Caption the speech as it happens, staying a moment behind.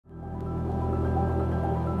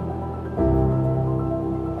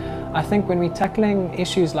I think when we're tackling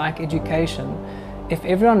issues like education, if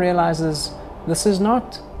everyone realizes this is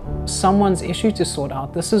not someone's issue to sort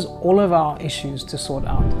out, this is all of our issues to sort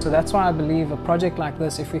out. So that's why I believe a project like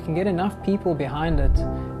this, if we can get enough people behind it,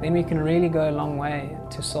 then we can really go a long way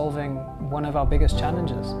to solving one of our biggest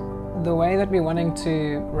challenges. The way that we're wanting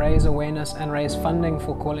to raise awareness and raise funding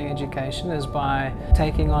for Calling Education is by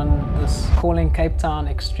taking on this Calling Cape Town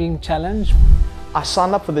Extreme Challenge. I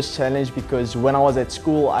signed up for this challenge because when I was at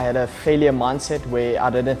school I had a failure mindset where I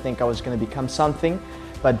didn't think I was going to become something,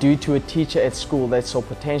 but due to a teacher at school that saw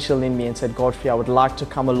potential in me and said, Godfrey, I would like to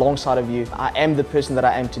come alongside of you. I am the person that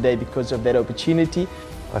I am today because of that opportunity.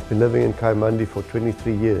 I've been living in Kaimandi for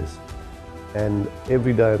 23 years and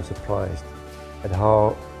every day I'm surprised at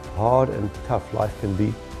how hard and tough life can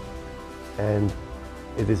be, and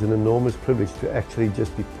it is an enormous privilege to actually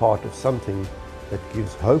just be part of something that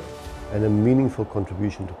gives hope and a meaningful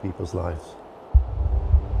contribution to people's lives.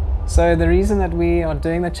 So the reason that we are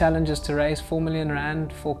doing the challenge is to raise 4 million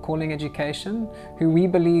rand for Calling Education, who we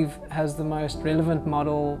believe has the most relevant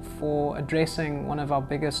model for addressing one of our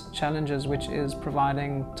biggest challenges, which is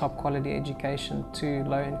providing top quality education to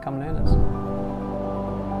low income learners.